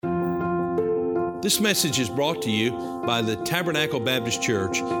This message is brought to you by the Tabernacle Baptist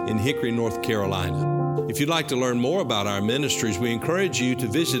Church in Hickory, North Carolina. If you'd like to learn more about our ministries, we encourage you to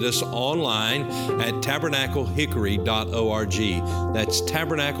visit us online at tabernaclehickory.org. That's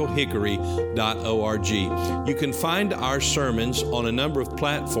tabernaclehickory.org. You can find our sermons on a number of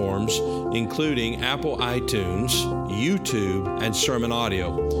platforms, including Apple iTunes, YouTube, and Sermon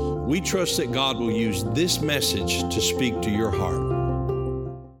Audio. We trust that God will use this message to speak to your heart.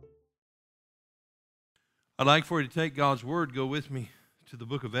 I'd like for you to take God's Word, go with me to the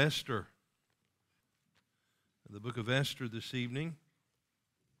book of Esther. The book of Esther this evening.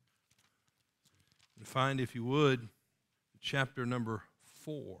 And find, if you would, chapter number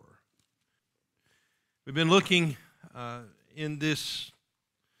 4. We've been looking in this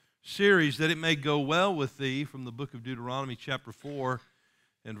series, that it may go well with thee, from the book of Deuteronomy chapter 4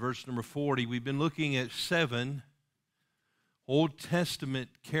 and verse number 40. We've been looking at 7 Old Testament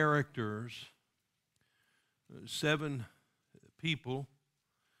characters, 7 people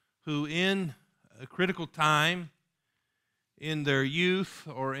who in a critical time in their youth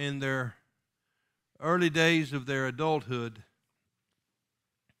or in their early days of their adulthood,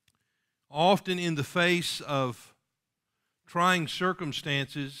 often in the face of trying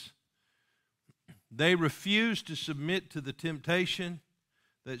circumstances, they refused to submit to the temptation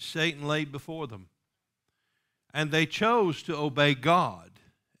that Satan laid before them. And they chose to obey God.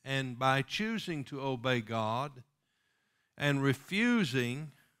 And by choosing to obey God and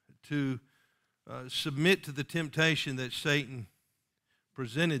refusing to submit to the temptation that Satan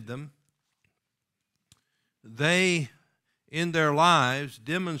presented them, they, in their lives,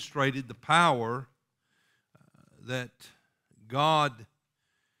 demonstrated the power that God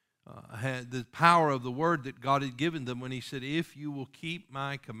had, the power of the word that God had given them when He said, "If you will keep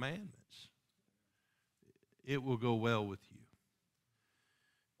my commandments, it will go well with you."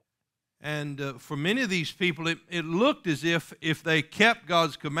 And for many of these people, it looked as if they kept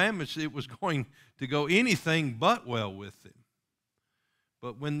God's commandments, it was going to go anything but well with them.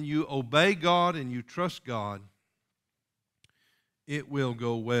 But when you obey God and you trust God, it will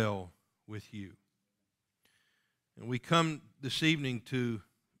go well with you. And we come this evening to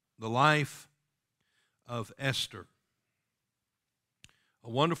the life of Esther. A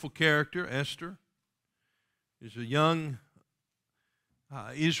wonderful character. Esther is a young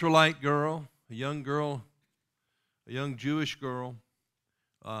Israelite girl, a young Jewish girl,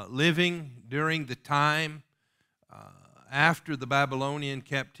 living during the time after the Babylonian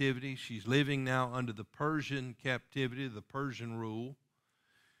captivity. She's living now under the Persian captivity, the Persian rule,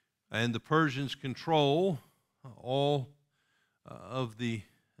 and the Persians control all of the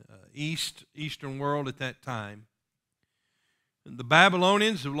eastern world at that time. And the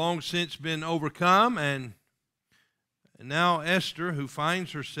Babylonians have long since been overcome, and now Esther, who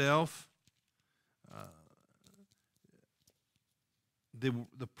finds herself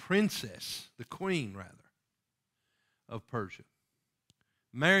the princess, the queen rather, of Persia,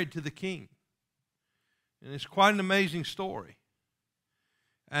 married to the king. And it's quite an amazing story.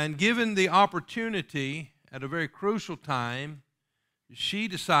 And given the opportunity at a very crucial time, she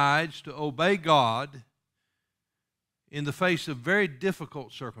decides to obey God in the face of very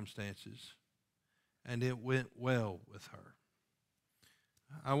difficult circumstances. And it went well with her.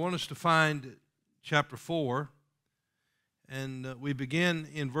 I want us to find chapter 4, and we begin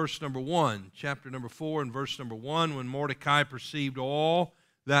in verse number 1. Chapter number 4 and verse number 1, when Mordecai perceived all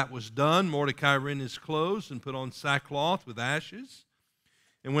that was done, Mordecai rent his clothes and put on sackcloth with ashes,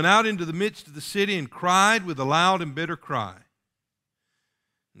 and went out into the midst of the city and cried with a loud and bitter cry,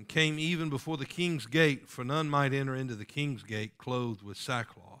 and came even before the king's gate, for none might enter into the king's gate clothed with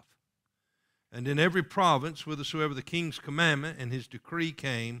sackcloth. And in every province, whithersoever the king's commandment and his decree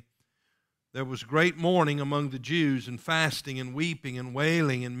came, there was great mourning among the Jews, and fasting and weeping and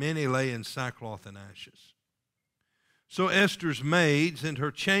wailing, and many lay in sackcloth and ashes. So Esther's maids and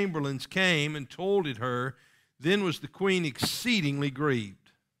her chamberlains came and told it her. Then was the queen exceedingly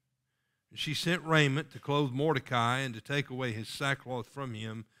grieved. And she sent raiment to clothe Mordecai and to take away his sackcloth from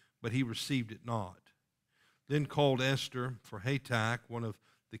him, but he received it not. Then called Esther for Hatak, one of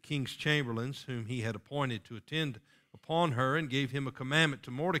the king's chamberlains, whom he had appointed to attend upon her, and gave him a commandment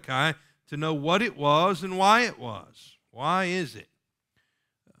to Mordecai to know what it was and why it was. Why is it,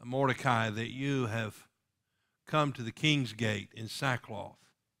 Mordecai, that you have come to the king's gate in sackcloth,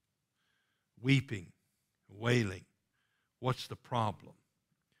 weeping, wailing? What's the problem?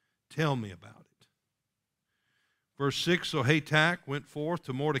 Tell me about it. Verse 6, so Hatak went forth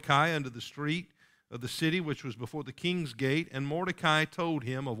to Mordecai unto the street of the city which was before the king's gate, and Mordecai told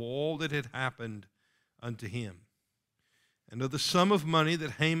him of all that had happened unto him. and of the sum of money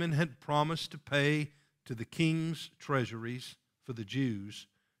that Haman had promised to pay to the king's treasuries for the Jews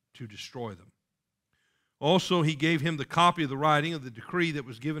to destroy them. Also, he gave him the copy of the writing of the decree that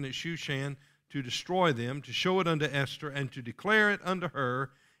was given at Shushan to destroy them, to show it unto Esther, and to declare it unto her,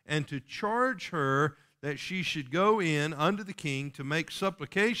 and to charge her that she should go in unto the king to make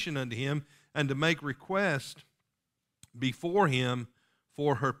supplication unto him, and to make request before him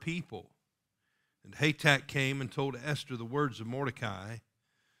for her people. And Hatach came and told Esther the words of Mordecai.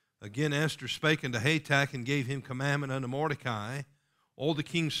 Again Esther spake unto Hatach, and gave him commandment unto Mordecai. All the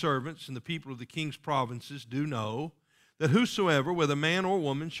king's servants and the people of the king's provinces do know that whosoever, whether man or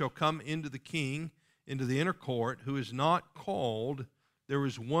woman, shall come into the king, into the inner court, who is not called, there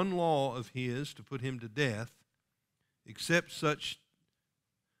is one law of his to put him to death, except such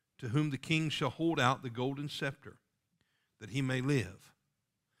to whom the king shall hold out the golden scepter, that he may live.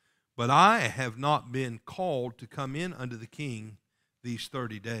 But I have not been called to come in unto the king these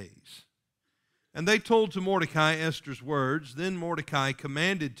 30 days. And they told to Mordecai Esther's words. Then Mordecai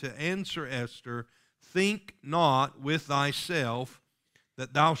commanded to answer Esther, think not with thyself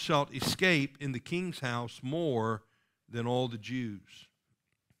that thou shalt escape in the king's house more than all the Jews.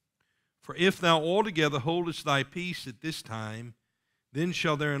 For if thou altogether holdest thy peace at this time, then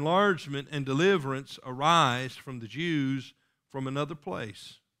shall their enlargement and deliverance arise from the Jews from another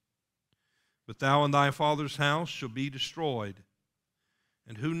place. But thou and thy father's house shall be destroyed.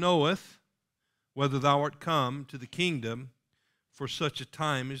 And who knoweth whether thou art come to the kingdom for such a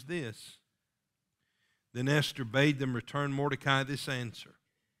time as this? Then Esther bade them return Mordecai this answer.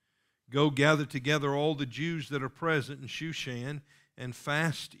 Go gather together all the Jews that are present in Shushan, and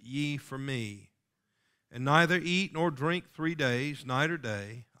fast ye for me. And neither eat nor drink 3 days, night or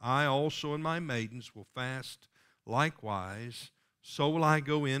day. I also and my maidens will fast likewise. So will I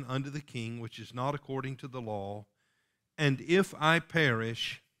go in unto the king, which is not according to the law. And if I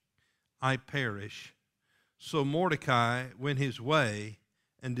perish, I perish. So Mordecai went his way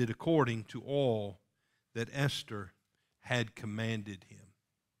and did according to all that Esther had commanded him.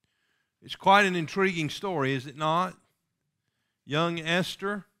 It's quite an intriguing story, is it not? Young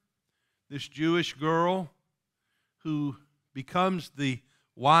Esther, this Jewish girl who becomes the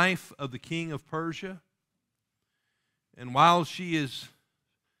wife of the king of Persia. And while she is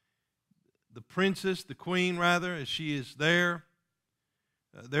the princess, the queen rather, as she is there,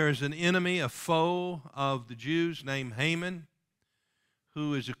 there is an enemy, a foe of the Jews named Haman,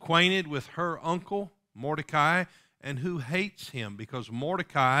 who is acquainted with her uncle, Mordecai, and who hates him because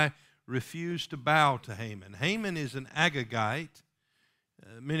Mordecai refused to bow to Haman. Haman is an Agagite.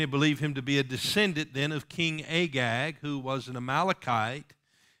 Many believe him to be a descendant then of King Agag, who was an Amalekite.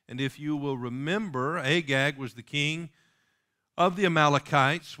 And if you will remember, Agag was the king of the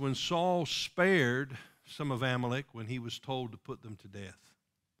Amalekites when Saul spared some of Amalek when he was told to put them to death.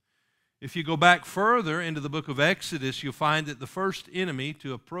 If you go back further into the book of Exodus, you'll find that the first enemy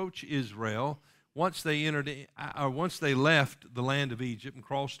to approach Israel, once they left the land of Egypt and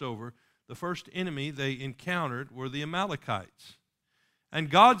crossed over, the first enemy they encountered were the Amalekites. And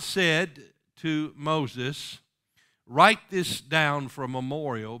God said to Moses, write this down for a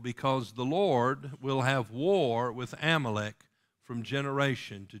memorial, because the Lord will have war with Amalek from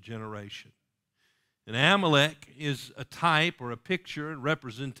generation to generation. And Amalek is a type or a picture and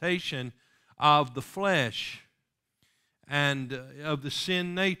representation of the flesh and of the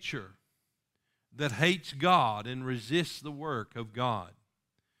sin nature that hates God and resists the work of God.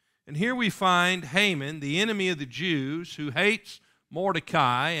 And here we find Haman, the enemy of the Jews, who hates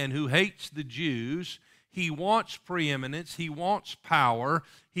Mordecai and who hates the Jews. He wants preeminence. He wants power.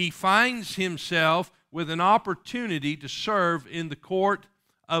 He finds himself with an opportunity to serve in the court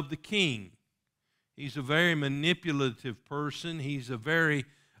of the king. He's a very manipulative person. He's a very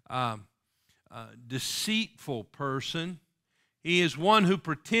deceitful person. He is one who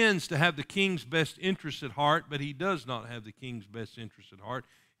pretends to have the king's best interest at heart, but he does not have the king's best interest at heart.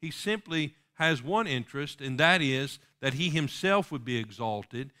 He simply has one interest, and that is that he himself would be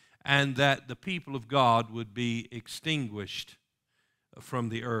exalted and that the people of God would be extinguished from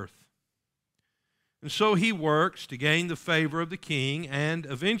the earth. And so he works to gain the favor of the king and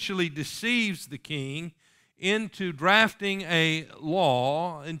eventually deceives the king into drafting a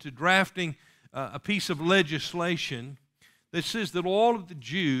law, into drafting a piece of legislation that says that all of the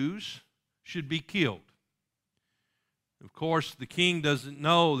Jews should be killed. Of course, the king doesn't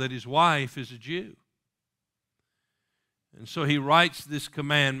know that his wife is a Jew. And so he writes this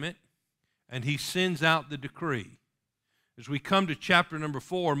commandment and he sends out the decree. As we come to chapter number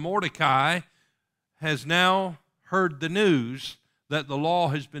 4, Mordecai has now heard the news that the law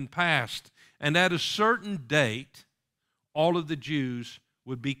has been passed. And at a certain date, all of the Jews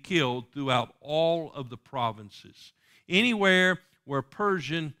would be killed throughout all of the provinces. Anywhere where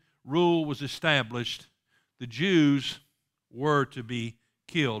Persian rule was established, the Jews were to be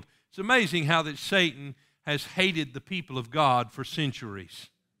killed. It's amazing how that Satan has hated the people of God for centuries.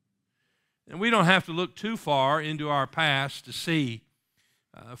 And we don't have to look too far into our past to see,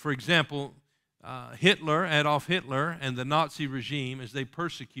 for example, Adolf Hitler and the Nazi regime as they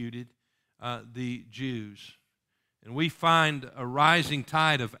persecuted the Jews. And we find a rising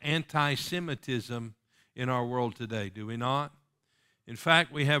tide of anti-Semitism in our world today, do we not? In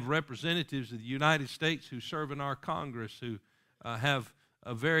fact, we have representatives of the United States who serve in our Congress who have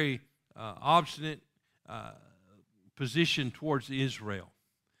a very obstinate position towards Israel.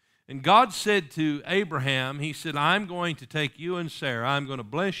 And God said to Abraham, he said, I'm going to take you and Sarah, I'm going to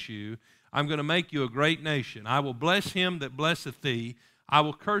bless you, I'm going to make you a great nation. I will bless him that blesseth thee, I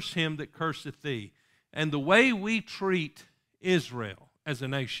will curse him that curseth thee. And the way we treat Israel as a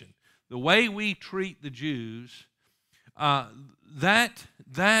nation, the way we treat the Jews,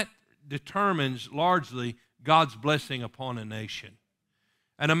 that determines largely God's blessing upon a nation.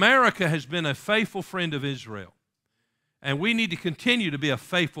 And America has been a faithful friend of Israel. And we need to continue to be a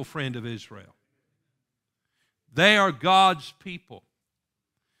faithful friend of Israel. They are God's people.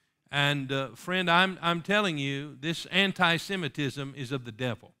 And friend, I'm telling you, this anti-Semitism is of the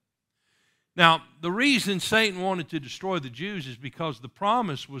devil. Now, the reason Satan wanted to destroy the Jews is because the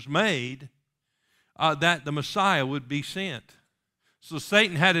promise was made that the Messiah would be sent. So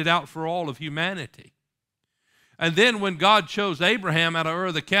Satan had it out for all of humanity. And then when God chose Abraham out of Ur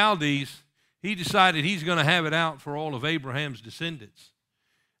of the Chaldees, he decided he's going to have it out for all of Abraham's descendants.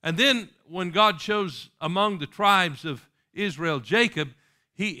 And then when God chose among the tribes of Israel Jacob,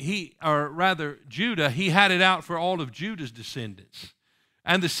 Judah, he had it out for all of Judah's descendants.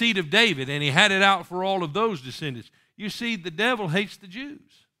 And the seed of David, and he had it out for all of those descendants. You see, the devil hates the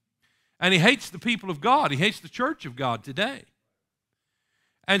Jews. And he hates the people of God. He hates the church of God today.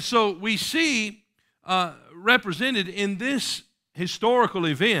 And so we see represented in this historical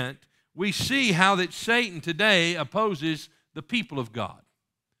event, we see how that Satan today opposes the people of God.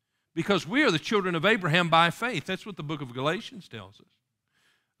 Because we are the children of Abraham by faith. That's what the book of Galatians tells us.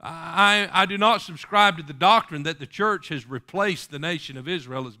 I do not subscribe to the doctrine that the church has replaced the nation of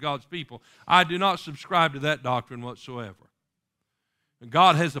Israel as God's people. I do not subscribe to that doctrine whatsoever.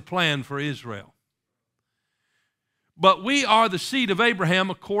 God has a plan for Israel. But we are the seed of Abraham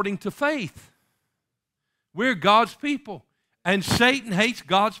according to faith. We're God's people. And Satan hates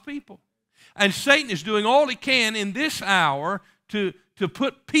God's people. And Satan is doing all he can in this hour to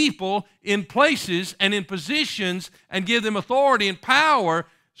put people in places and in positions and give them authority and power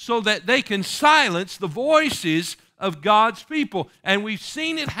so that they can silence the voices of God's people. And we've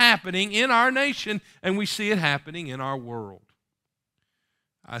seen it happening in our nation, and we see it happening in our world.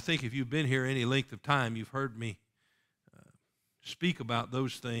 I think if you've been here any length of time, you've heard me speak about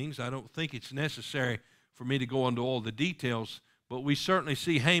those things. I don't think it's necessary for me to go into all the details, but we certainly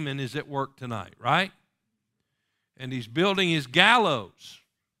see Haman is at work tonight, right? And he's building his gallows,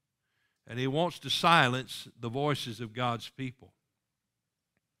 and he wants to silence the voices of God's people.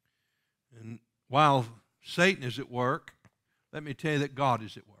 And while Satan is at work, let me tell you that God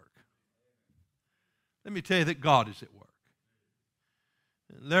is at work. Let me tell you that God is at work.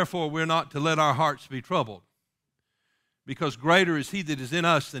 And therefore, we're not to let our hearts be troubled, because greater is he that is in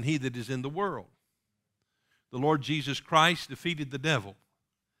us than he that is in the world. The Lord Jesus Christ defeated the devil.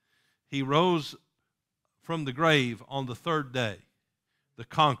 He rose from the grave on the third day, the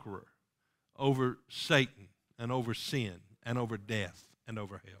conqueror over Satan and over sin and over death and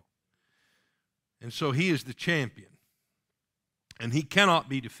over hell. And so he is the champion, and he cannot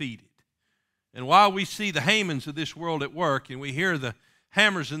be defeated. And while we see the Hamans of this world at work, and we hear the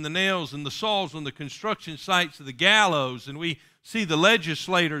hammers and the nails and the saws on the construction sites of the gallows, and we see the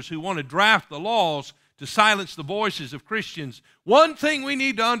legislators who want to draft the laws to silence the voices of Christians, one thing we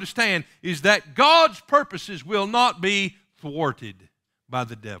need to understand is that God's purposes will not be thwarted by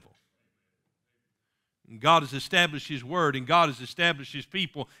the devil. And God has established his word, and God has established his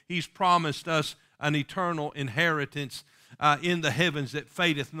people. He's promised us an eternal inheritance in the heavens that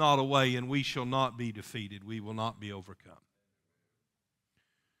fadeth not away, and we shall not be defeated. We will not be overcome.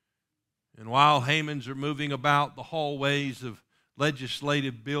 And while Hamans are moving about the hallways of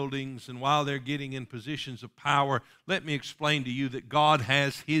legislative buildings, and while they're getting in positions of power, let me explain to you that God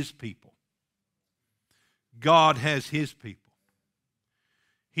has his people. God has his people.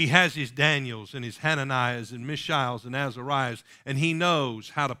 He has his Daniels and his Hananiahs and Mishaels and Azariahs, and he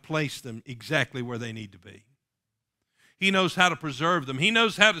knows how to place them exactly where they need to be. He knows how to preserve them. He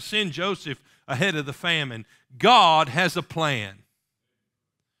knows how to send Joseph ahead of the famine. God has a plan.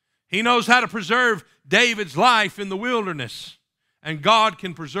 He knows how to preserve David's life in the wilderness, and God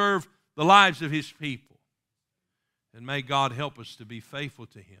can preserve the lives of His people. And may God help us to be faithful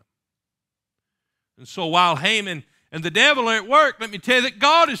to Him. And so while Haman and the devil are at work, let me tell you that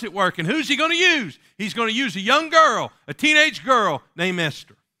God is at work. And who's He going to use? He's going to use a young girl, a teenage girl named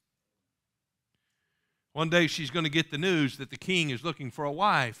Esther. One day she's going to get the news that the king is looking for a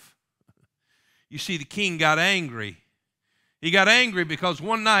wife. You see, the king got angry. He got angry because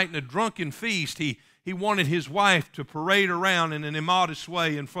one night in a drunken feast, he wanted his wife to parade around in an immodest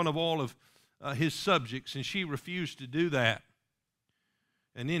way in front of all of his subjects, and she refused to do that.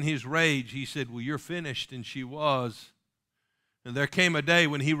 And in his rage, he said, well, you're finished, and she was. And there came a day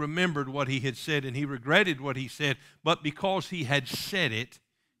when he remembered what he had said, and he regretted what he said, but because he had said it,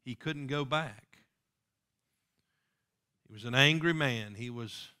 he couldn't go back. He was an angry man. He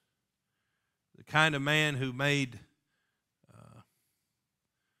was the kind of man who made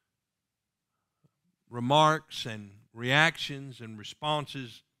remarks and reactions and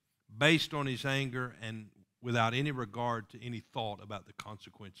responses based on his anger and without any regard to any thought about the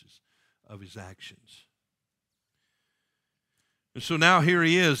consequences of his actions. And so now here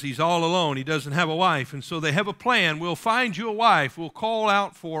he is. He's all alone. He doesn't have a wife. And so they have a plan. We'll find you a wife. We'll call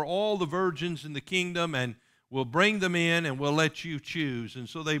out for all the virgins in the kingdom, and we'll bring them in, and we'll let you choose. And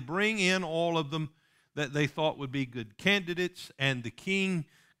so they bring in all of them that they thought would be good candidates, and the king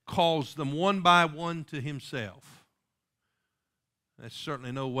calls them one by one to himself. That's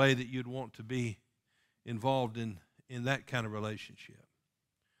certainly no way that you'd want to be involved in that kind of relationship.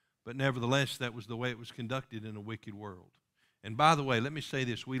 But nevertheless, that was the way it was conducted in a wicked world. And by the way, let me say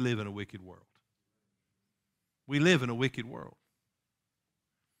this, we live in a wicked world. We live in a wicked world.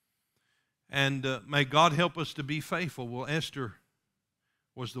 And may God help us to be faithful. Well, Esther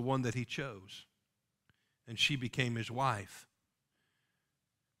was the one that he chose, and she became his wife.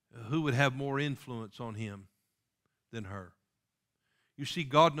 Who would have more influence on him than her? You see,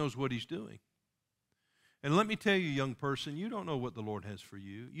 God knows what He's doing. And let me tell you, young person, you don't know what the Lord has for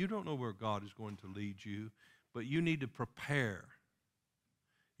you. You don't know where God is going to lead you, but you need to prepare.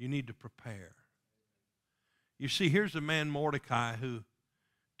 You need to prepare. You see, here's a man, Mordecai, who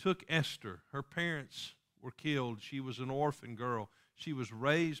took Esther. Her parents were killed. She was an orphan girl. She was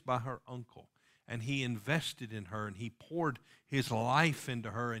raised by her uncle, and he invested in her, and he poured his life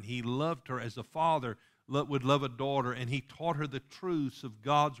into her, and he loved her as a father would love a daughter, and he taught her the truths of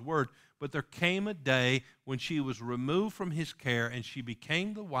God's word. But there came a day when she was removed from his care, and she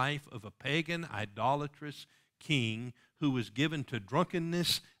became the wife of a pagan, idolatrous king who was given to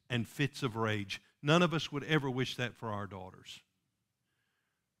drunkenness and fits of rage. None of us would ever wish that for our daughters.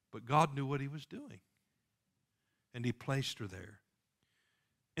 But God knew what He was doing, and He placed her there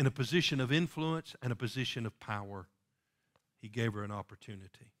in a position of influence and a position of power. He gave her an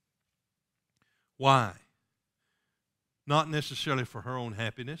opportunity. Why? Not necessarily for her own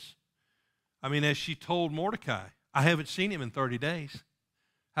happiness. I mean, as she told Mordecai, I haven't seen him in 30 days.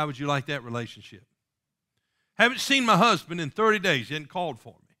 How would you like that relationship? Haven't seen my husband in 30 days. He hadn't called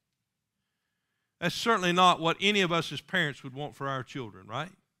for me. That's certainly not what any of us as parents would want for our children,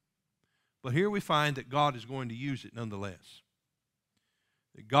 right? But here we find that God is going to use it nonetheless.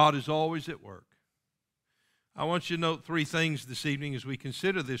 That God is always at work. I want you to note three things this evening as we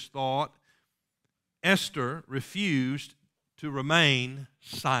consider this thought. Esther refused to remain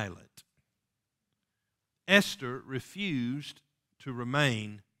silent. Esther refused to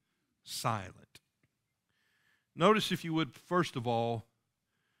remain silent. Notice, if you would, first of all,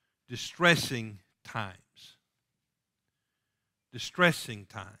 distressing times. Distressing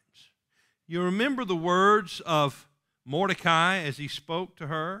times. You remember the words of Mordecai as he spoke to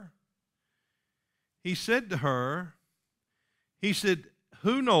her? He said to her, he said,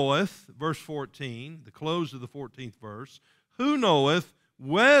 who knoweth, verse 14, the close of the 14th verse, who knoweth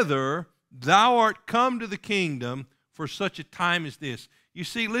whether thou art come to the kingdom for such a time as this? You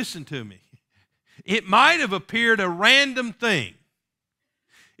see, listen to me. It might have appeared a random thing.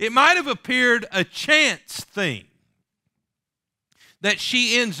 It might have appeared a chance thing that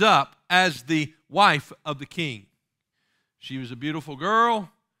she ends up as the wife of the king. She was a beautiful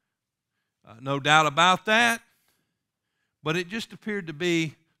girl, no doubt about that. But it just appeared to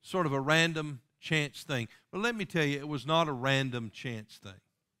be sort of a random chance thing. But let me tell you, it was not a random chance thing.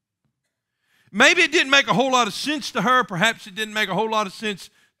 Maybe it didn't make a whole lot of sense to her. Perhaps it didn't make a whole lot of sense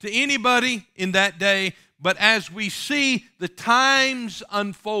to anybody in that day. But as we see the times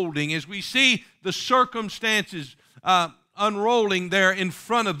unfolding, as we see the circumstances unrolling there in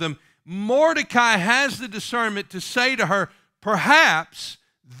front of them, Mordecai has the discernment to say to her, perhaps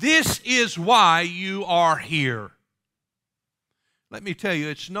This is why you are here. Let me tell you,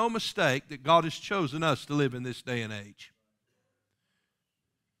 it's no mistake that God has chosen us to live in this day and age.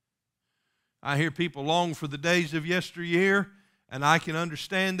 I hear people long for the days of yesteryear, and I can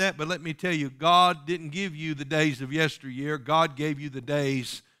understand that, but let me tell you, God didn't give you the days of yesteryear. God gave you the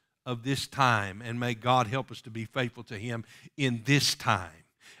days of this time, and may God help us to be faithful to Him in this time.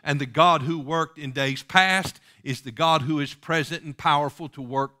 And the God who worked in days past is the God who is present and powerful to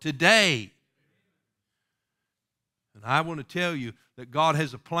work today. And I want to tell you that God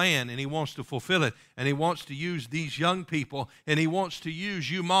has a plan, and He wants to fulfill it, and He wants to use these young people, and He wants to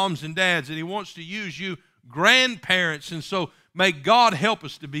use you moms and dads, and He wants to use you grandparents. And so may God help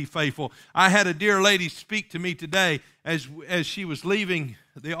us to be faithful. I had a dear lady speak to me today as she was leaving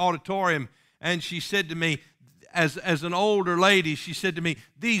the auditorium, and she said to me, as an older lady, she said to me,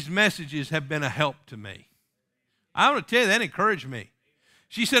 these messages have been a help to me. I want to tell you, that encouraged me.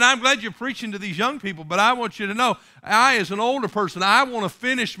 She said, I'm glad you're preaching to these young people, but I want you to know, I, as an older person, I want to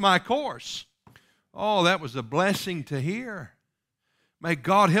finish my course. Oh, that was a blessing to hear. May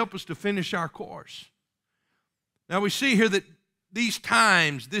God help us to finish our course. Now we see here that these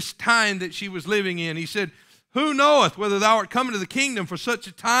times, this time that she was living in, He said, who knoweth whether thou art coming to the kingdom for such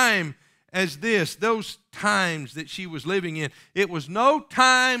a time as this? Those times that she was living in, it was no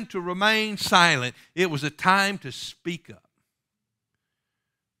time to remain silent. It was a time to speak up.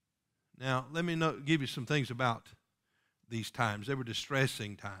 Now, let me give you some things about these times. They were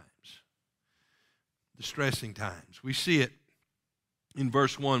distressing times. Distressing times. We see it in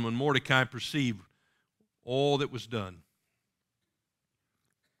verse 1 when Mordecai perceived all that was done.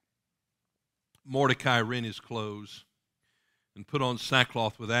 Mordecai rent his clothes and put on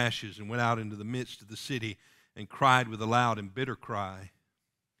sackcloth with ashes and went out into the midst of the city and cried with a loud and bitter cry,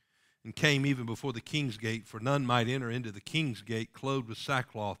 and came even before the king's gate, for none might enter into the king's gate clothed with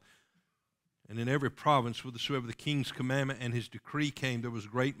sackcloth. And in every province whithersoever the king's commandment and his decree came, there was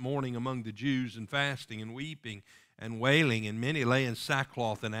great mourning among the Jews, and fasting and weeping and wailing, and many lay in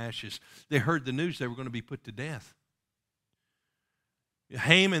sackcloth and ashes. They heard the news they were going to be put to death.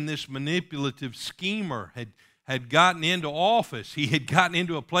 Haman, this manipulative schemer, had gotten into office. He had gotten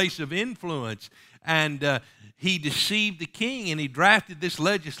into a place of influence, and he deceived the king, and he drafted this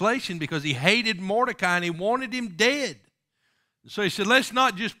legislation because he hated Mordecai and he wanted him dead. So he said, let's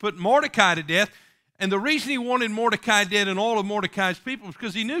not just put Mordecai to death. And the reason he wanted Mordecai dead and all of Mordecai's people was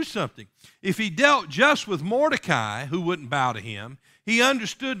because he knew something. If he dealt just with Mordecai, who wouldn't bow to him, he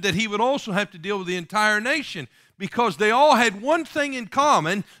understood that he would also have to deal with the entire nation, because they all had one thing in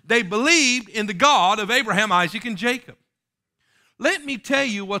common. They believed in the God of Abraham, Isaac, and Jacob. Let me tell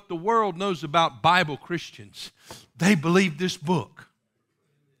you what the world knows about Bible Christians. They believe this book.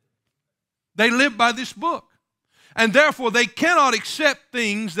 They live by this book. And therefore, they cannot accept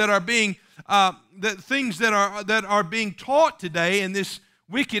things that are being that are being taught today in this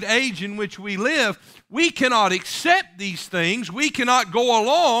wicked age in which we live. We cannot accept these things. We cannot go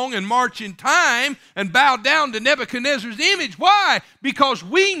along and march in time and bow down to Nebuchadnezzar's image. Why? Because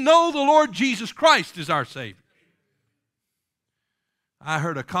we know the Lord Jesus Christ is our Savior. I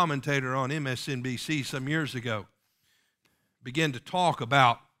heard a commentator on MSNBC some years ago begin to talk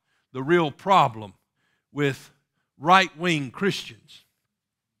about the real problem with right-wing Christians.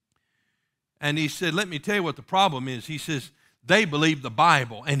 And he said, let me tell you what the problem is. He says, they believe the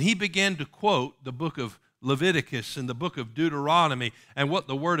Bible. And he began to quote the book of Leviticus and the book of Deuteronomy and what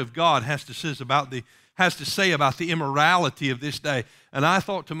the Word of God has to say about the immorality of this day. And I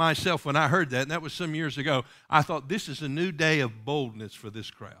thought to myself when I heard that, and that was some years ago, I thought this is a new day of boldness for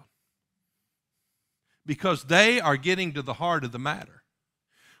this crowd. Because they are getting to the heart of the matter.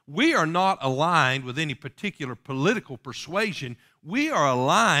 We are not aligned with any particular political persuasion. We are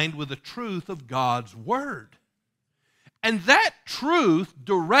aligned with the truth of God's Word. And that truth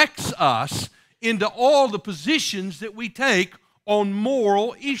directs us into all the positions that we take on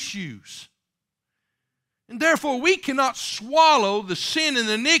moral issues. And therefore, we cannot swallow the sin and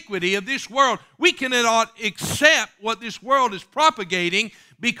iniquity of this world. We cannot accept what this world is propagating,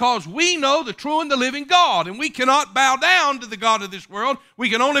 because we know the true and the living God, and we cannot bow down to the God of this world. We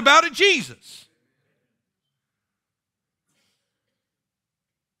can only bow to Jesus.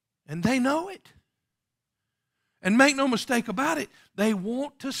 And they know it. And make no mistake about it, they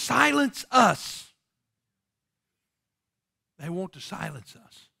want to silence us. They want to silence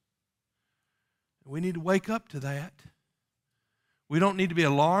us. We need to wake up to that. We don't need to be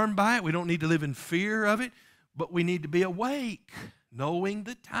alarmed by it. We don't need to live in fear of it, but we need to be awake, knowing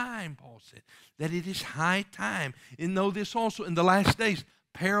the time, Paul said, that it is high time. And know this also, in the last days,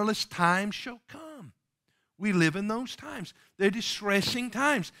 perilous times shall come. We live in those times. They're distressing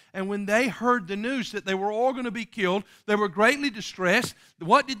times. And when they heard the news that they were all going to be killed, they were greatly distressed.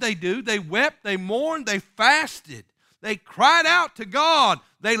 What did they do? They wept, they mourned, they fasted. They cried out to God.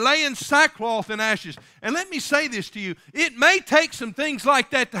 They lay in sackcloth and ashes. And let me say this to you. It may take some things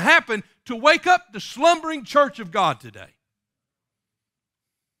like that to happen to wake up the slumbering church of God today.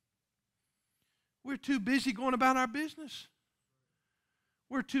 We're too busy going about our business.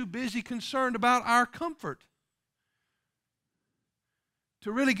 We're too busy concerned about our comfort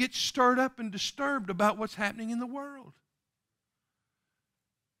to really get stirred up and disturbed about what's happening in the world.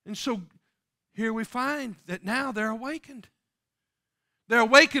 And so here we find that now they're awakened. They're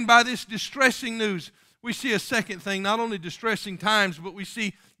awakened by this distressing news. We see a second thing, not only distressing times, but we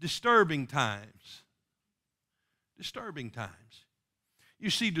see disturbing times. Disturbing times. You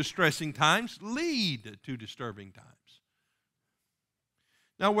see, distressing times lead to disturbing times.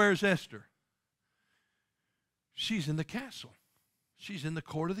 Now, where's Esther? She's in the castle. She's in the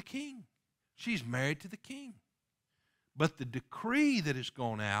court of the king. She's married to the king. But the decree that has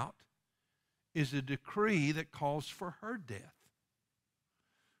gone out is a decree that calls for her death.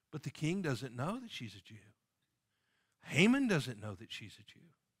 But the king doesn't know that she's a Jew. Haman doesn't know that she's a Jew.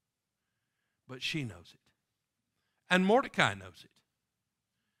 But she knows it. And Mordecai knows it.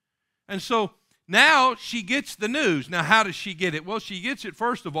 And so now she gets the news. Now, how does she get it? Well, she gets it,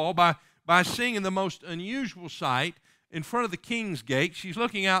 first of all, by seeing the most unusual sight in front of the king's gate. She's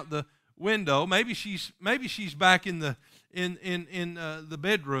looking out the window. Maybe she's back in the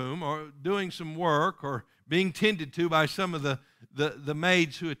bedroom or doing some work or being tended to by some of the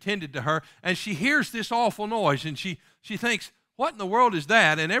maids who attended to her. And she hears this awful noise, and she thinks, what in the world is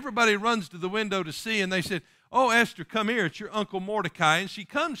that? And everybody runs to the window to see, and they said, oh, Esther, come here, it's your uncle Mordecai. And she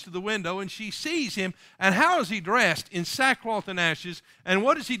comes to the window, and she sees him. And how is he dressed? In sackcloth and ashes. And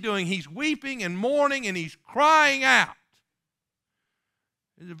what is he doing? He's weeping and mourning, and he's crying out.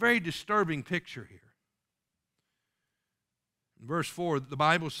 It's a very disturbing picture here. In verse 4, the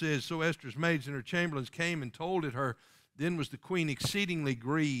Bible says, so Esther's maids and her chamberlains came and told it her. Then was the queen exceedingly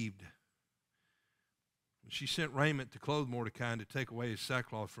grieved. She sent raiment to clothe Mordecai and to take away his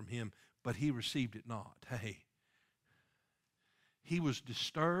sackcloth from him, but he received it not. Hey, he was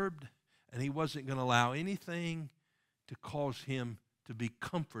disturbed, and he wasn't going to allow anything to cause him to be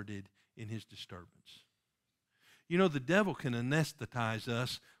comforted in his disturbance. You know, the devil can anesthetize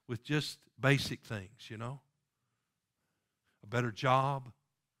us with just basic things, you know. A better job,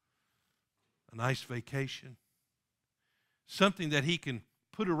 a nice vacation, something that he can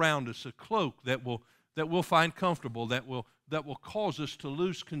put around us, a cloak that we'll find comfortable, that will cause us to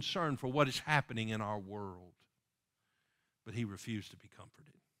lose concern for what is happening in our world. But he refused to be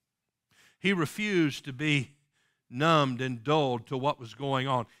comforted. He refused to be numbed and dulled to what was going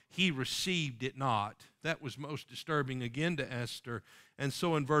on. He received it not. That was most disturbing again to Esther. And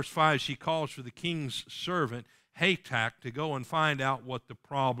so in verse 5, she calls for the king's servant, Hatak, to go and find out what the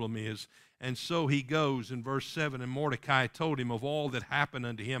problem is. And so he goes in verse 7, and Mordecai told him of all that happened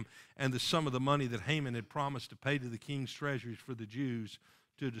unto him and the sum of the money that Haman had promised to pay to the king's treasuries for the Jews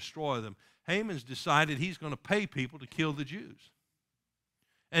to destroy them. Haman's decided he's going to pay people to kill the Jews.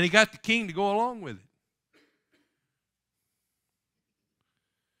 And he got the king to go along with it.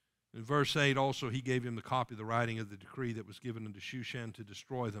 In verse 8 also he gave him the copy of the writing of the decree that was given unto Shushan to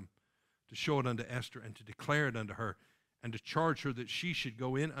destroy them, to show it unto Esther and to declare it unto her, and to charge her that she should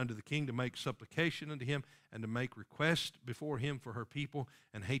go in unto the king to make supplication unto him and to make request before him for her people.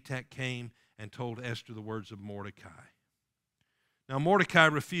 And Hatak came and told Esther the words of Mordecai. Now Mordecai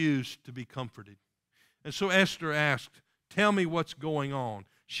refused to be comforted. And so Esther asked, tell me what's going on.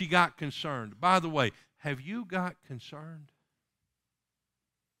 She got concerned. By the way, have you got concerned?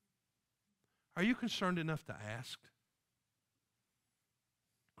 Are you concerned enough to ask?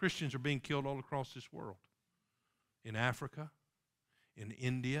 Christians are being killed all across this world. In Africa, in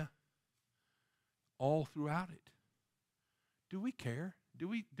India, all throughout it. Do we care? Do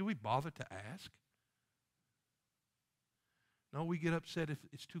we bother to ask? No, we get upset if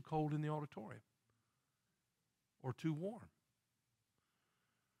it's too cold in the auditorium or too warm,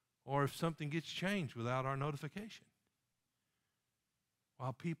 or if something gets changed without our notification,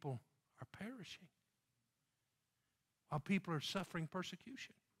 while people are perishing, while people are suffering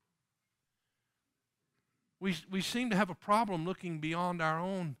persecution. We seem to have a problem looking beyond our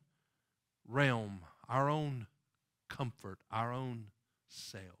own realm, our own comfort, our own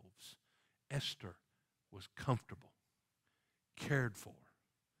selves. Esther was comfortable, cared for,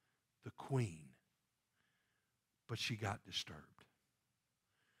 the queen, but she got disturbed.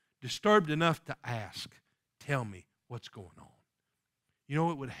 Disturbed enough to ask, tell me what's going on. You know,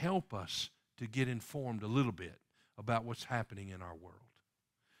 it would help us to get informed a little bit about what's happening in our world,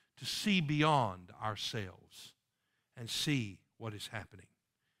 to see beyond ourselves and see what is happening.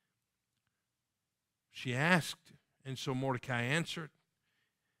 She asked, and so Mordecai answered,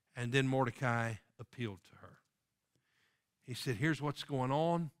 and then Mordecai appealed to her. He said, here's what's going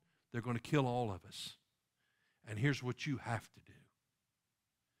on. They're going to kill all of us. And here's what you have to do.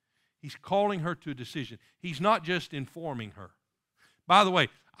 He's calling her to a decision. He's not just informing her. By the way,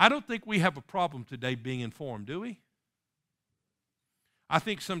 I don't think we have a problem today being informed, do we? I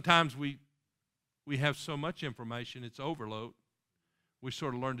think sometimes we have so much information, it's overload. We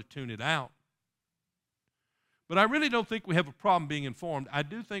sort of learn to tune it out. But I really don't think we have a problem being informed. I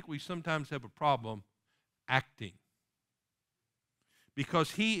do think we sometimes have a problem acting.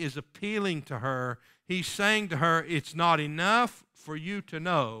 Because he is appealing to her. He's saying to her, it's not enough for you to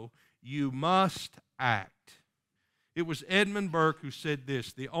know. You must act. It was Edmund Burke who said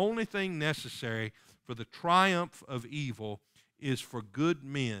this: the only thing necessary for the triumph of evil is for good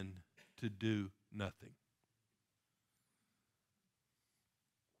men to do nothing.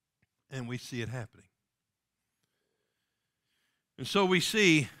 And we see it happening. And so we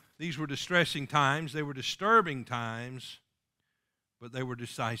see these were distressing times, they were disturbing times, but they were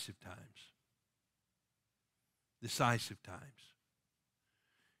decisive times. Decisive times.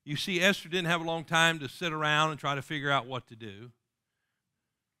 You see, Esther didn't have a long time to sit around and try to figure out what to do.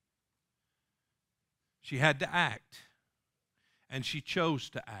 She had to act, and she chose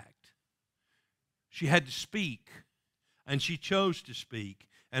to act. She had to speak, and she chose to speak.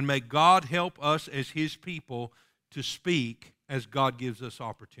 And may God help us as His people to speak as God gives us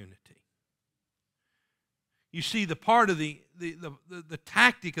opportunity. You see, the part of the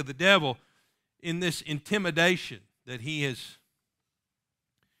tactic of the devil in this intimidation that he has,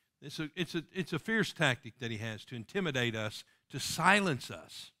 it's a fierce tactic that he has to intimidate us, to silence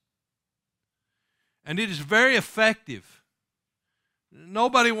us. And it is very effective.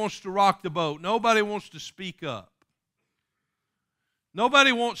 Nobody wants to rock the boat. Nobody wants to speak up.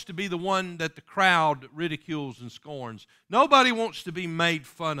 Nobody wants to be the one that the crowd ridicules and scorns. Nobody wants to be made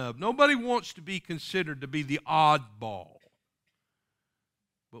fun of. Nobody wants to be considered to be the oddball.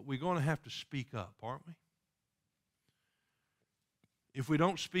 But we're going to have to speak up, aren't we? If we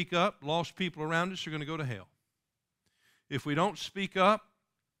don't speak up, lost people around us are going to go to hell. If we don't speak up,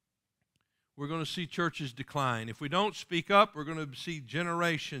 we're going to see churches decline. If we don't speak up, we're going to see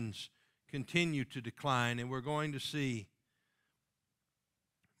generations continue to decline, and we're going to see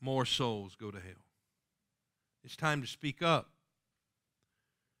more souls go to hell. It's time to speak up.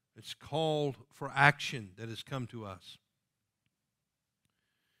 It's called for action that has come to us.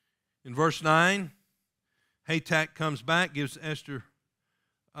 In verse 9, Hatak comes back, gives Esther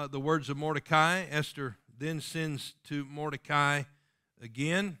the words of Mordecai. Esther then sends to Mordecai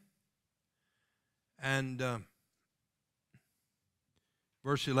again. And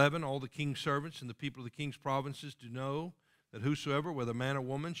verse 11, all the king's servants and the people of the king's provinces do know that whosoever, whether man or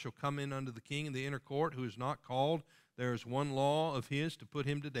woman, shall come in unto the king in the inner court, who is not called, there is one law of his to put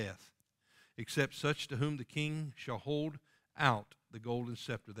him to death, except such to whom the king shall hold out the golden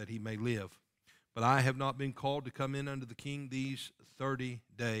scepter, that he may live. But I have not been called to come in unto the king these 30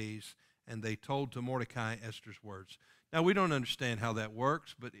 days. And they told to Mordecai Esther's words. Now, we don't understand how that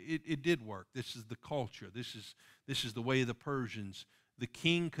works, but it did work. This is the culture. This is the way of the Persians. The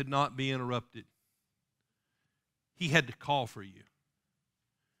king could not be interrupted. He had to call for you.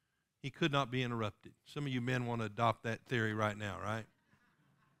 He could not be interrupted. Some of you men want to adopt that theory right now, right?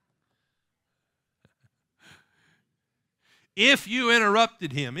 If you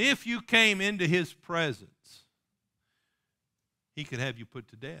interrupted him, if you came into his presence, he could have you put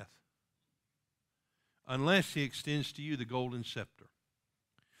to death. Unless he extends to you the golden scepter.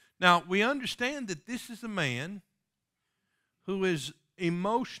 Now, we understand that this is a man who is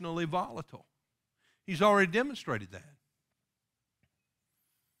emotionally volatile. He's already demonstrated that.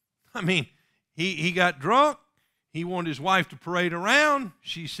 I mean, he got drunk. He wanted his wife to parade around.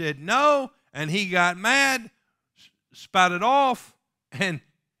 She said no, and he got mad, spouted off, and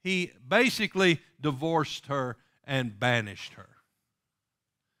he basically divorced her and banished her.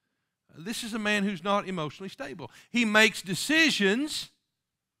 This is a man who's not emotionally stable. He makes decisions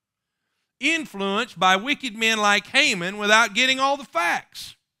influenced by wicked men like Haman without getting all the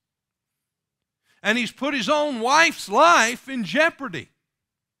facts. And he's put his own wife's life in jeopardy.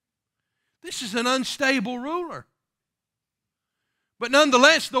 This is an unstable ruler. But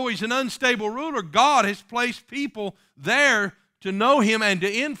nonetheless, though he's an unstable ruler, God has placed people there to know him and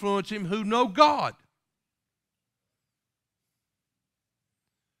to influence him who know God.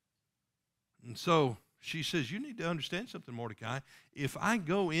 And so she says, you need to understand something, Mordecai. If I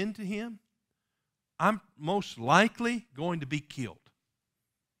go into him, I'm most likely going to be killed.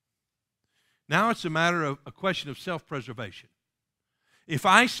 Now it's a matter of a question of self-preservation. If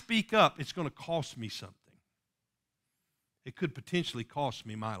I speak up, it's going to cost me something. It could potentially cost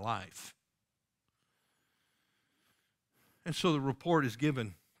me my life. And so the report is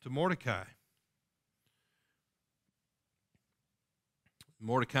given to Mordecai.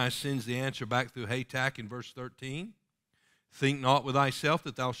 Mordecai sends the answer back through Hatak in verse 13. Think not with thyself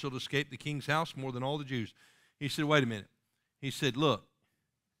that thou shalt escape the king's house more than all the Jews. He said, wait a minute. He said, look,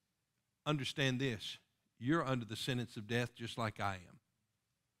 understand this. You're under the sentence of death just like I am.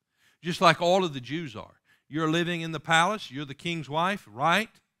 Just like all of the Jews are. You're living in the palace. You're the king's wife, right?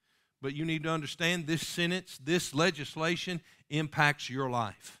 But you need to understand this sentence, this legislation impacts your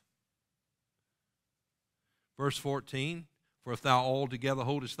life. Verse 14, for if thou altogether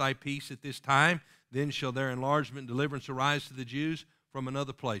holdest thy peace at this time, then shall their enlargement and deliverance arise to the Jews from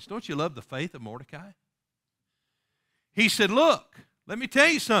another place. Don't you love the faith of Mordecai? He said, look, let me tell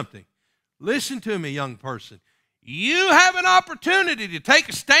you something. Listen to me, young person. You have an opportunity to take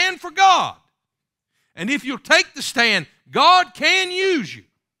a stand for God. And if you'll take the stand, God can use you.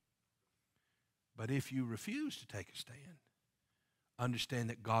 But if you refuse to take a stand, understand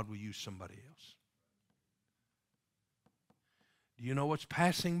that God will use somebody else. Do you know what's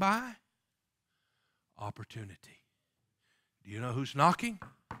passing by? Opportunity. Do you know who's knocking?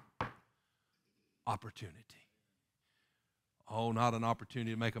 Opportunity. Oh, not an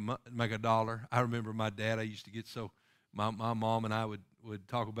opportunity to make a dollar. I remember my dad, I used to get so, my mom and I would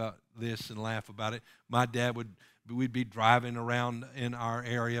talk about this and laugh about it. My dad we'd be driving around in our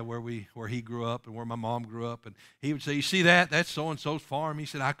area where he grew up and where my mom grew up, and he would say, you see that? That's so-and-so's farm. He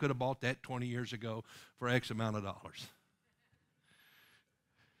said, I could have bought that 20 years ago for X amount of dollars.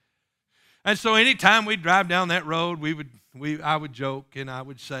 And so anytime we'd drive down that road, I would joke and I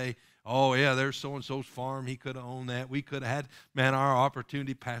would say, oh, yeah, there's so-and-so's farm. He could have owned that. We could have had, man, our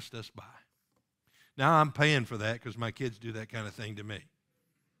opportunity passed us by. Now I'm paying for that because my kids do that kind of thing to me.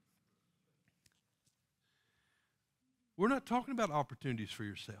 We're not talking about opportunities for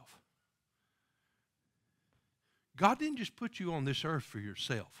yourself. God didn't just put you on this earth for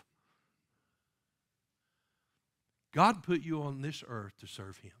yourself. God put you on this earth to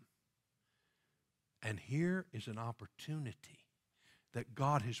serve Him. And here is an opportunity that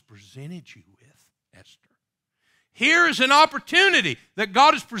God has presented you with, Esther. Here is an opportunity that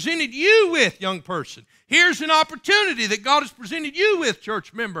God has presented you with, young person. Here's an opportunity that God has presented you with,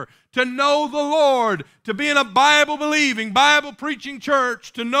 church member, to know the Lord, to be in a Bible-believing, Bible-preaching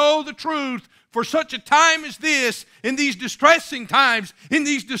church, to know the truth for such a time as this, in these distressing times, in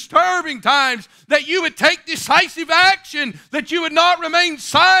these disturbing times, that you would take decisive action, that you would not remain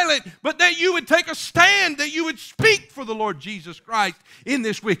silent, but that you would take a stand, that you would speak for the Lord Jesus Christ in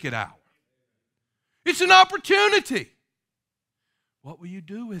this wicked hour. It's an opportunity. What will you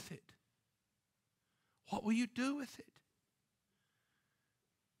do with it? What will you do with it?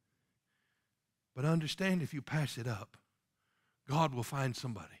 But understand, if you pass it up, God will find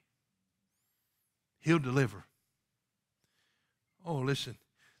somebody. He'll deliver. Oh, listen,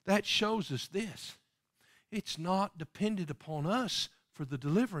 that shows us this. It's not dependent upon us for the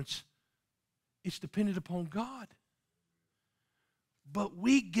deliverance. It's dependent upon God. But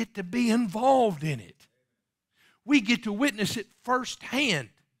we get to be involved in it. We get to witness it firsthand.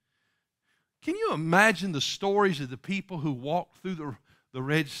 Can you imagine the stories of the people who walked through the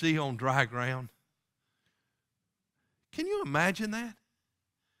Red Sea on dry ground? Can you imagine that?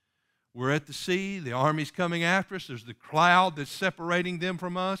 We're at the sea. The army's coming after us. There's the cloud that's separating them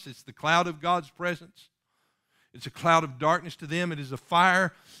from us. It's the cloud of God's presence. It's a cloud of darkness to them. It is a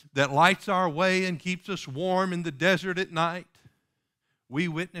fire that lights our way and keeps us warm in the desert at night. We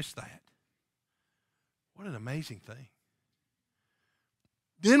witnessed that. What an amazing thing.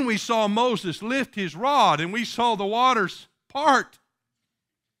 Then we saw Moses lift his rod, and we saw the waters part.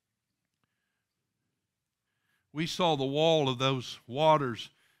 We saw the wall of those waters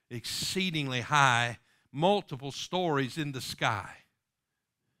exceedingly high, multiple stories in the sky.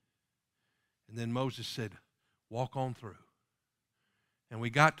 And then Moses said, walk on through. And we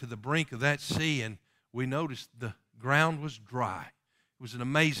got to the brink of that sea, and we noticed the ground was dry. It was an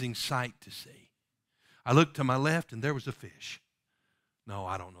amazing sight to see. I looked to my left, and there was a fish. No,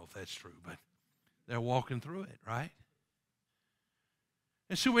 I don't know if that's true, but they're walking through it, right?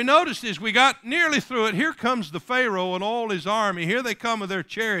 And so we noticed as we got nearly through it, here comes the Pharaoh and all his army. Here they come with their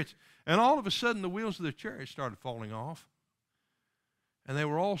chariots. And all of a sudden, the wheels of their chariots started falling off. And they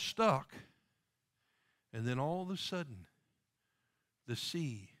were all stuck. And then all of a sudden, the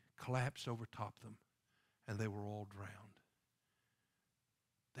sea collapsed over top of them, and they were all drowned.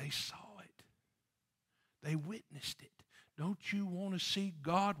 They saw it. They witnessed it. Don't you want to see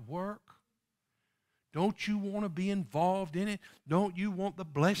God work? Don't you want to be involved in it? Don't you want the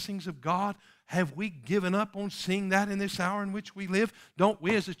blessings of God? Have we given up on seeing that in this hour in which we live? Don't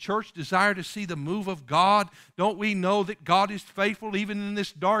we as a church desire to see the move of God? Don't we know that God is faithful even in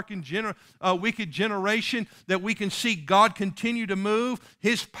this dark and wicked generation, that we can see God continue to move?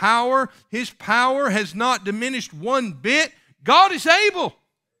 His power has not diminished one bit. God is able.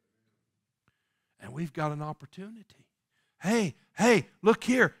 And we've got an opportunity. Hey, look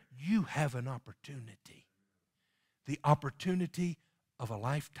here. You have an opportunity. The opportunity of a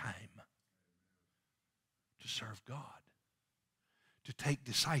lifetime to serve God, to take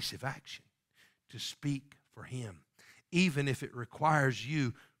decisive action, to speak for Him, even if it requires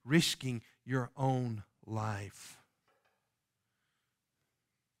you risking your own life.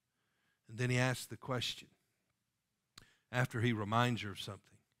 And then he asks the question, after he reminds her of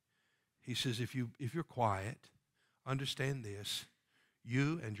something. He says, if you're quiet, understand this,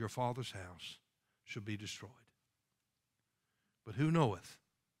 you and your father's house shall be destroyed. But who knoweth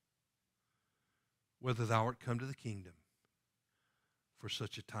whether thou art come to the kingdom for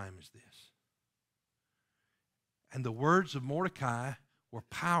such a time as this? And the words of Mordecai were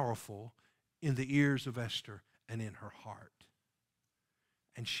powerful in the ears of Esther and in her heart.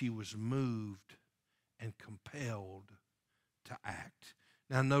 And she was moved and compelled to act.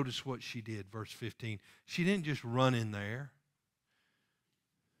 Now notice what she did, verse 15. She didn't just run in there.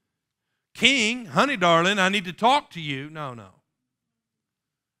 King, honey darling, I need to talk to you. No.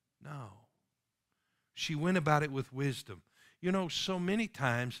 She went about it with wisdom. You know, so many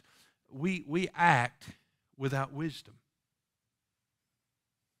times we act without wisdom.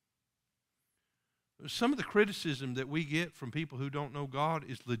 Some of the criticism that we get from people who don't know God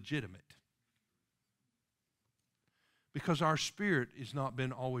is legitimate, because our spirit has not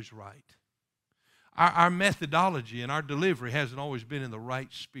been always right. Our methodology and our delivery hasn't always been in the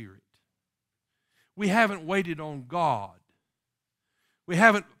right spirit. We haven't waited on God. We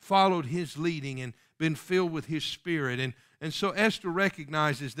haven't followed His leading and been filled with His Spirit. And so Esther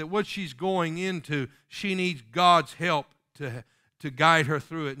recognizes that what she's going into, she needs God's help to guide her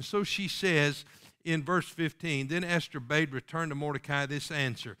through it. And so she says in verse 15, then Esther bade return to Mordecai this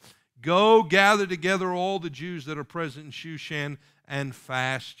answer: Go gather together all the Jews that are present in Shushan, and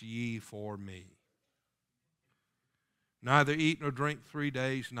fast ye for me. Neither eat nor drink 3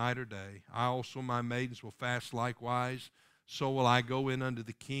 days, night or day. I also, my maidens, will fast likewise. So will I go in unto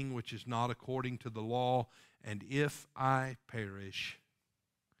the king, which is not according to the law. And if I perish,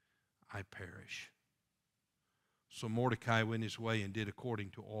 I perish. So Mordecai went his way and did according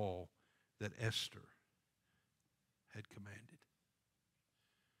to all that Esther had commanded.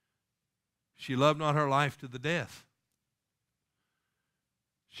 She loved not her life to the death.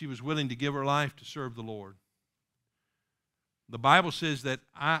 She was willing to give her life to serve the Lord. The Bible says that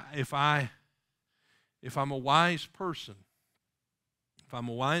if I'm a wise person,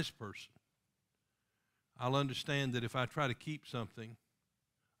 I'll understand that if I try to keep something,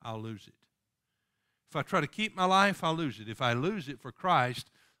 I'll lose it. If I try to keep my life, I'll lose it. If I lose it for Christ,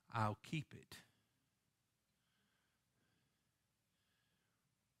 I'll keep it.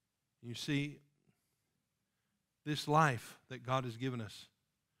 You see, this life that God has given us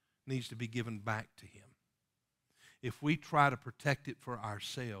needs to be given back to Him. If we try to protect it for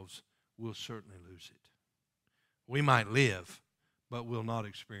ourselves, we'll certainly lose it. We might live, but we'll not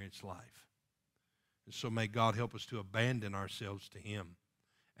experience life. And so may God help us to abandon ourselves to Him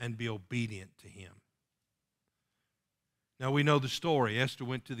and be obedient to Him. Now we know the story. Esther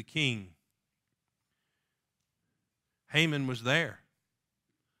went to the king. Haman was there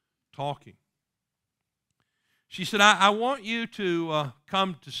talking. She said, I want you to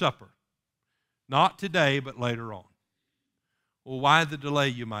come to supper. Not today, but later on. Well, why the delay,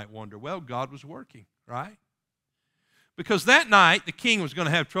 you might wonder? Well, God was working, right? Because that night, the king was going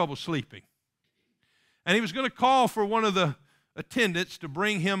to have trouble sleeping. And he was going to call for one of the attendants to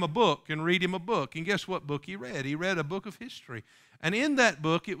bring him a book and read him a book. And guess what book he read? He read a book of history. And in that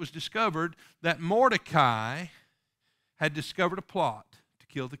book, it was discovered that Mordecai had discovered a plot to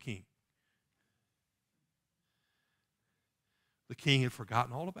kill the king. The king had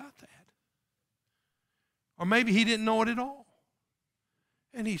forgotten all about that. Or maybe he didn't know it at all.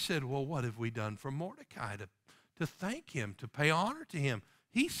 And he said, well, what have we done for Mordecai to thank him, to pay honor to him?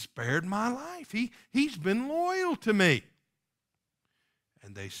 He spared my life. He's been loyal to me.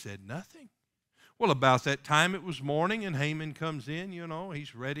 And they said nothing. Well, about that time it was morning, and Haman comes in,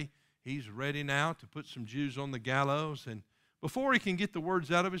 he's ready. He's ready now to put some Jews on the gallows. And before he can get the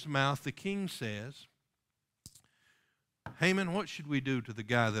words out of his mouth, the king says, Haman, what should we do to the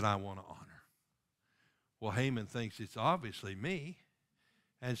guy that I want to honor? Well, Haman thinks it's obviously me.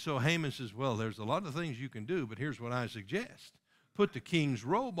 And so Haman says, well, there's a lot of things you can do, but here's what I suggest. Put the king's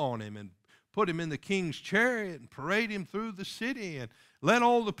robe on him and put him in the king's chariot and parade him through the city and let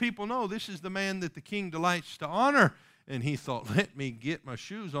all the people know this is the man that the king delights to honor. And he thought, let me get my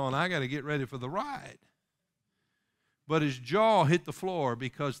shoes on. I got to get ready for the ride. But his jaw hit the floor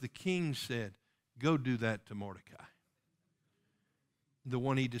because the king said, go do that to Mordecai. The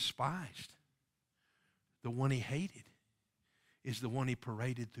one he despised, the one he hated, is the one he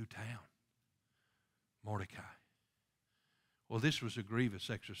paraded through town. Mordecai. Well, this was a grievous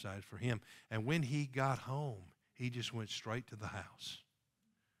exercise for him. And when he got home, he just went straight to the house.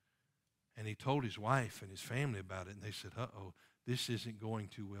 And he told his wife and his family about it, and they said, uh-oh, this isn't going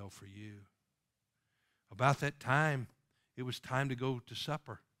too well for you. About that time, it was time to go to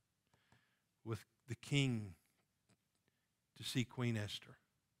supper with the king to see Queen Esther.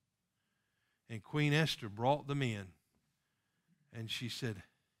 And Queen Esther brought them in, and she said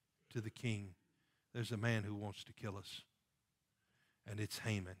to the king, there's a man who wants to kill us, and it's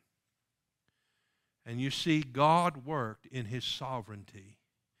Haman. And you see, God worked in his sovereignty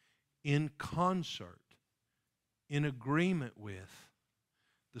in concert, in agreement with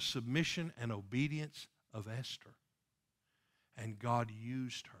the submission and obedience of Esther. And God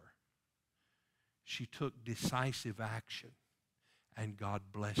used her. She took decisive action, and God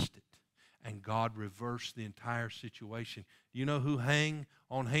blessed it. And God reversed the entire situation. Do you know who hung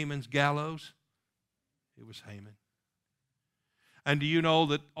on Haman's gallows? It was Haman. And do you know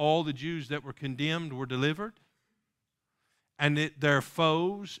that all the Jews that were condemned were delivered? And that their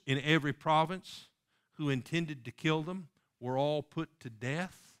foes in every province who intended to kill them were all put to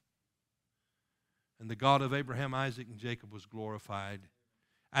death? And the God of Abraham, Isaac, and Jacob was glorified.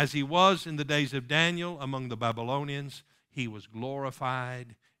 As he was in the days of Daniel among the Babylonians, he was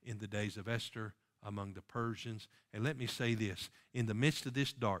glorified in the days of Esther among the Persians. And let me say this, in the midst of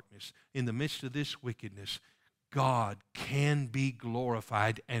this darkness, in the midst of this wickedness, God can be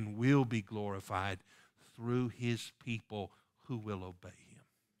glorified and will be glorified through his people who will obey him.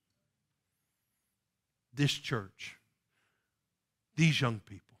 This church, these young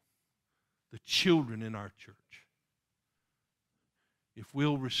people, the children in our church, if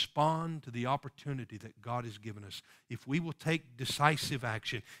we'll respond to the opportunity that God has given us, if we will take decisive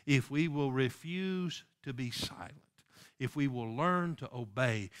action, if we will refuse to be silent, if we will learn to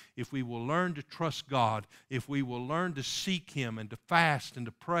obey, if we will learn to trust God, if we will learn to seek him and to fast and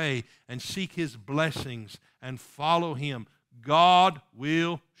to pray and seek his blessings and follow him, God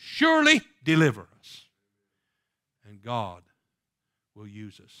will surely deliver us. And God will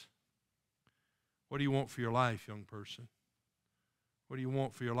use us. What do you want for your life, young person? What do you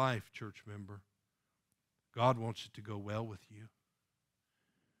want for your life, church member? God wants it to go well with you.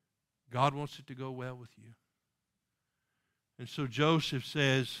 God wants it to go well with you. And so Joseph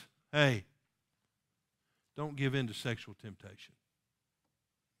says, hey, don't give in to sexual temptation.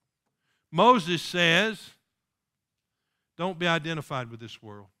 Moses says, don't be identified with this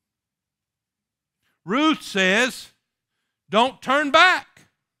world. Ruth says, don't turn back.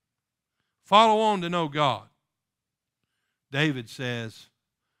 Follow on to know God. David says,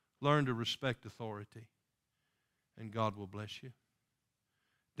 learn to respect authority, and God will bless you.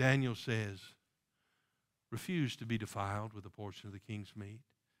 Daniel says, refuse to be defiled with a portion of the king's meat.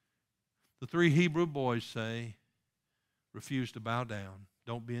 The three Hebrew boys say, refuse to bow down,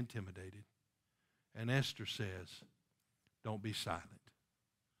 don't be intimidated. And Esther says, don't be silent.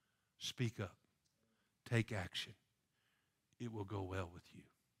 Speak up. Take action. It will go well with you.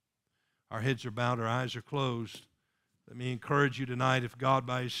 Our heads are bowed, our eyes are closed. Let me encourage you tonight, if God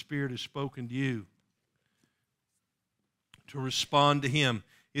by his Spirit has spoken to you, to respond to him.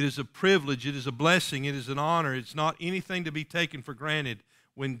 It is a privilege, it is a blessing, it is an honor. It's not anything to be taken for granted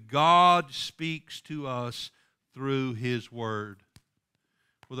when God speaks to us through his word.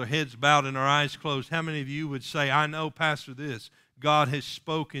 With our heads bowed and our eyes closed, how many of you would say, I know, Pastor, this, God has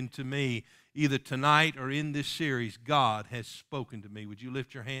spoken to me either tonight or in this series. God has spoken to me. Would you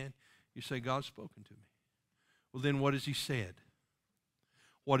lift your hand? You say, God's spoken to me. Well, then what has he said?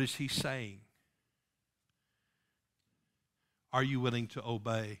 What is he saying? Are you willing to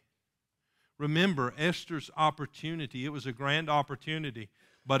obey? Remember, Esther's opportunity, it was a grand opportunity,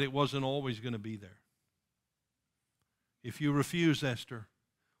 but it wasn't always going to be there. If you refuse, Esther,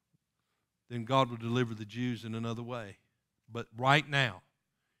 then God will deliver the Jews in another way. But right now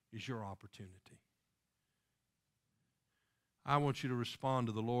is your opportunity. I want you to respond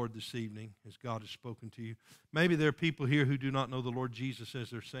to the Lord this evening as God has spoken to you. Maybe there are people here who do not know the Lord Jesus as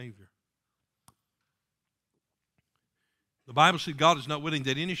their Savior. The Bible said God is not willing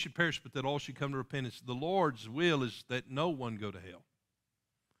that any should perish, but that all should come to repentance. The Lord's will is that no one go to hell.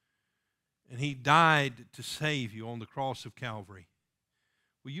 And He died to save you on the cross of Calvary.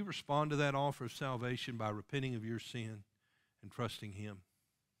 Will you respond to that offer of salvation by repenting of your sin and trusting Him?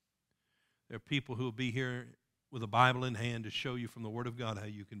 There are people who will be here with a Bible in hand to show you from the Word of God how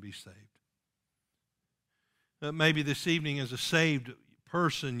you can be saved. Maybe this evening, as a saved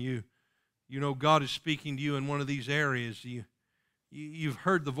person, you know God is speaking to you in one of these areas. You've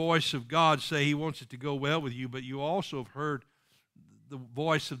heard the voice of God say He wants it to go well with you, but you also have heard the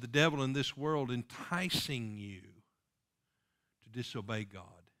voice of the devil in this world enticing you to disobey God.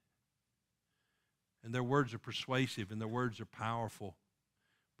 And their words are persuasive and their words are powerful.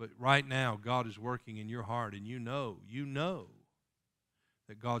 But right now, God is working in your heart, and you know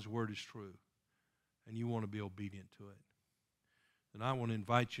that God's Word is true, and you want to be obedient to it. And I want to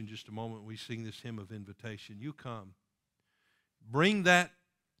invite you in just a moment when we sing this hymn of invitation. You come. Bring that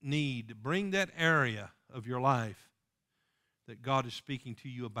need, bring that area of your life that God is speaking to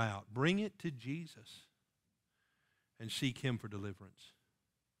you about. Bring it to Jesus and seek Him for deliverance.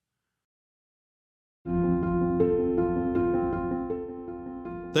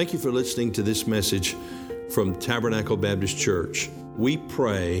 Thank you for listening to this message from Tabernacle Baptist Church. We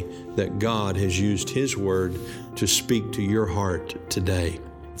pray that God has used His Word to speak to your heart today.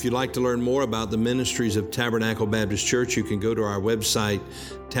 If you'd like to learn more about the ministries of Tabernacle Baptist Church, you can go to our website,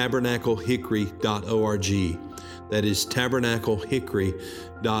 tabernaclehickory.org. That is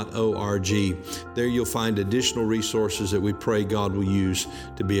tabernaclehickory.org. There you'll find additional resources that we pray God will use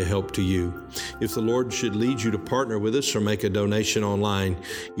to be a help to you. If the Lord should lead you to partner with us or make a donation online,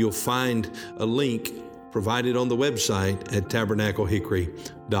 you'll find a link provided on the website at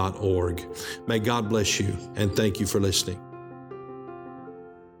tabernaclehickory.org. May God bless you, and thank you for listening.